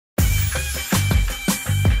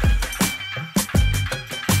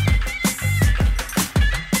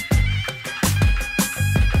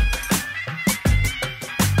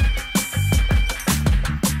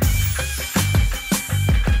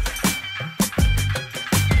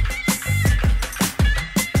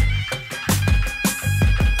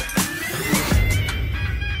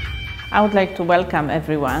I would like to welcome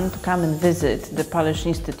everyone to come and visit the Polish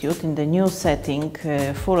Institute in the new setting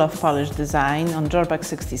full of Polish design on Jorbak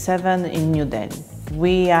 67 in New Delhi.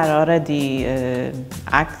 We are already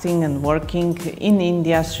acting and working in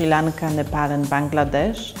India, Sri Lanka, Nepal and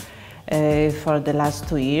Bangladesh for the last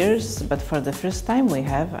 2 years, but for the first time we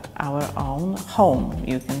have our own home,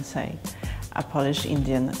 you can say, a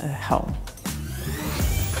Polish-Indian home.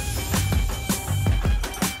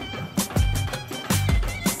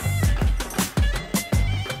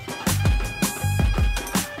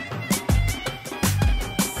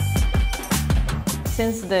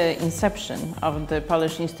 Since the inception of the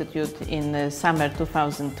Polish Institute in summer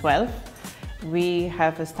 2012, we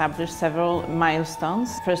have established several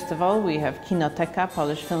milestones. First of all, we have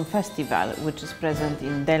Kinotekapolishfilmfestival, which is present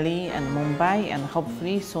in Delhi and Mumbai and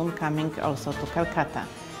hopefully soon coming also to Calcutta.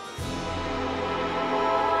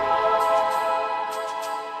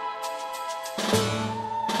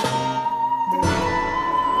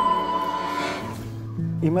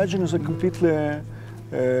 Imagine is a completely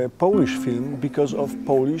Polish film because of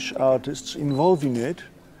Polish artists involved in it,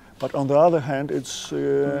 but on the other hand it's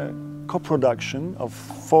a co-production of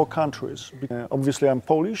 4 countries. Obviously I'm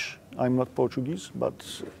Polish, I'm not Portuguese, but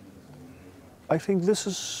I think this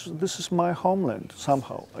is my homeland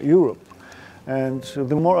somehow, Europe. And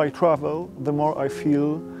the more I travel, the more I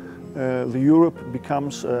feel the Europe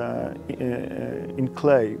becomes in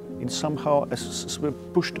clay, it's somehow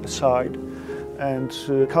pushed aside, and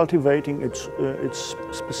cultivating its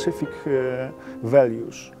specific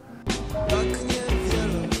values.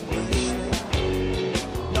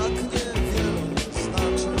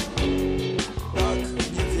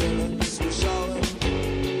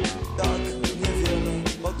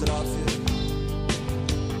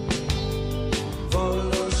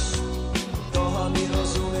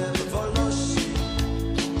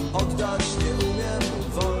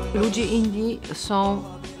 Ludzie Indii są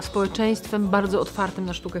społeczeństwem bardzo otwartym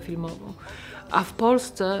na sztukę filmową, a w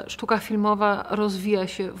Polsce sztuka filmowa rozwija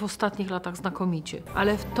się w ostatnich latach znakomicie.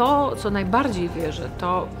 Ale w to, co najbardziej wierzę,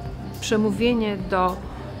 to przemówienie do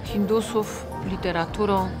Hindusów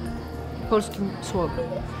literaturą, polskim słowem.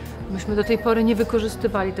 Myśmy do tej pory nie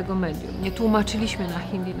wykorzystywali tego medium, nie tłumaczyliśmy na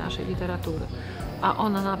hindi naszej literatury, a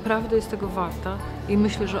ona naprawdę jest tego warta i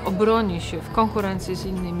myślę, że obroni się w konkurencji z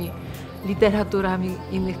innymi literaturami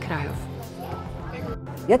innych krajów.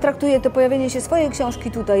 Ja traktuję to pojawienie się swojej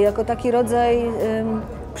książki tutaj jako taki rodzaj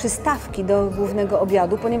przystawki do głównego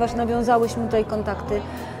obiadu, ponieważ nawiązałyśmy tutaj kontakty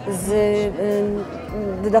z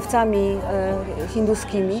wydawcami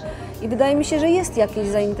hinduskimi i wydaje mi się, że jest jakieś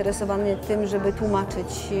zainteresowanie tym, żeby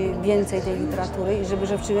tłumaczyć więcej tej literatury i żeby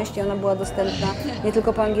rzeczywiście ona była dostępna nie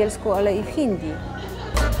tylko po angielsku, ale i w hindi.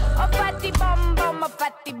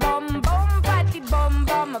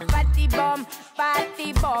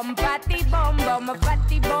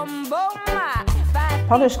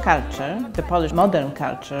 Polish culture, the Polish modern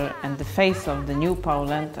culture and the face of the new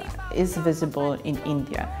Poland is visible in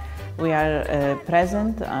India. We are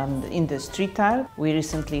present in the street art. We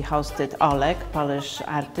recently hosted Oleg, Polish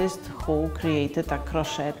artist, who created a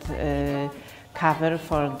crochet cover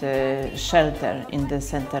for the shelter in the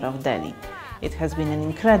center of Delhi. It has been an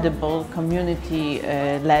incredible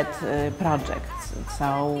community-led project,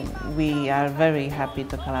 so we are very happy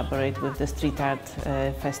to collaborate with the Street Art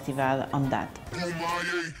Festival on that.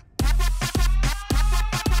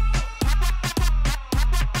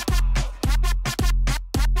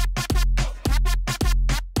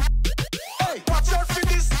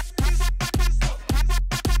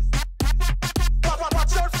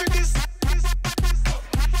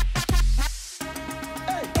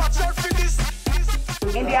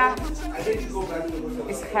 India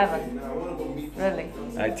is heaven, really.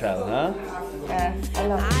 I tell, huh? Yeah, I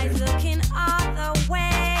love it. Eyes looking all the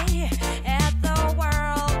way at the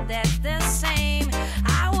world that's the same.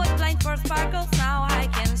 I was blind for sparkles, now I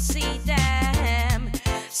can see them.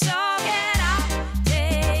 So get out,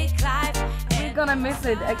 take life. We're gonna miss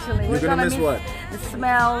it actually. We're gonna miss what? The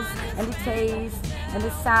smells and the taste and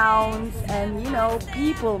the sounds and, you know,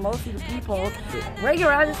 people, mostly the people.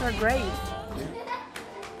 Reggaerajahs are great.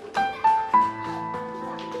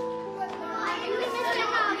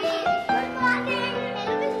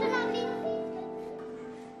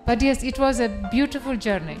 But yes, it was a beautiful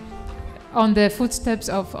journey on the footsteps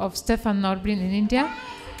of Stefan Norblin in India,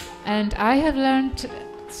 and I have learned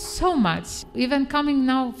so much. Even coming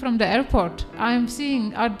now from the airport, I am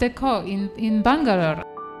seeing Art Deco in Bangalore.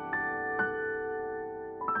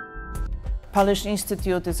 Polish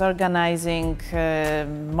Institute is organizing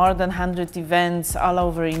more than 100 events all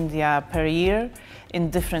over India per year in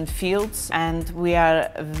different fields, and we are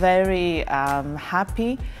very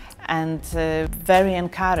happy and very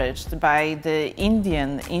encouraged by the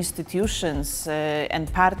Indian institutions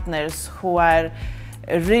and partners who are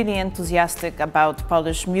really enthusiastic about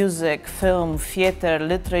Polish music, film, theater,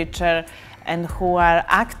 literature, and who are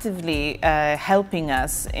actively helping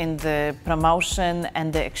us in the promotion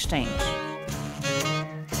and the exchange.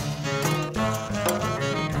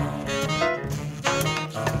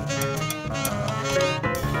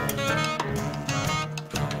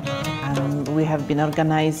 We have been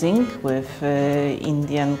organizing with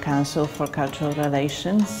Indian Council for Cultural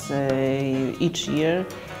Relations each year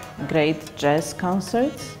great jazz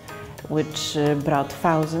concerts, which brought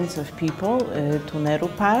thousands of people to Nehru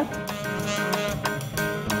Park.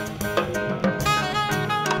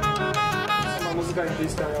 Sama muzyka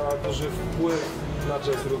indyjska miała duży wpływ na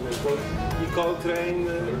jazz również, bo i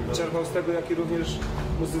Coltrane czerpał z tego, jak i również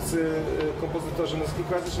muzycy, kompozytorzy muzyki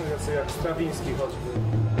klasycznej, tacy jak Strawiński choćby.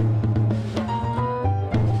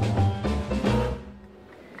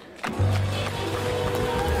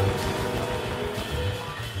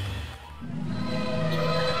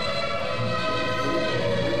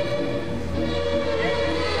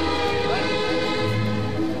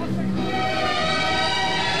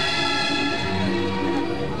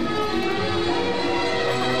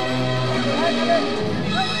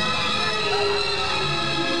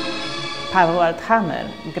 Paweł Althammer,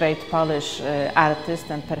 great Polish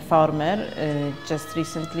artist and performer, just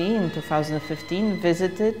recently in 2015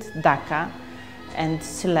 visited Dhaka and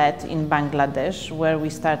Sylhet in Bangladesh, where we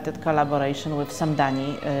started collaboration with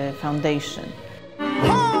Samdani Foundation.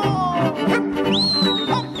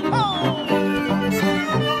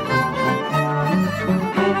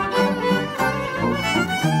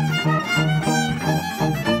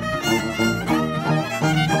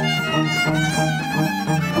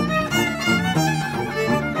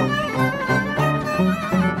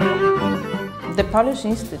 The Polish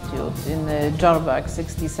Institute in Jorbag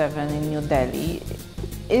 67 in New Delhi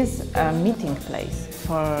is a meeting place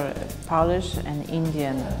for Polish and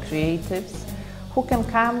Indian creatives who can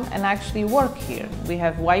come and actually work here. We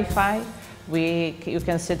have Wi-Fi, you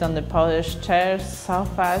can sit on the Polish chairs,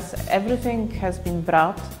 sofas, everything has been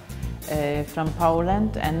brought from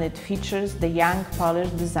Poland, and it features the young Polish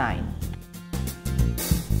design.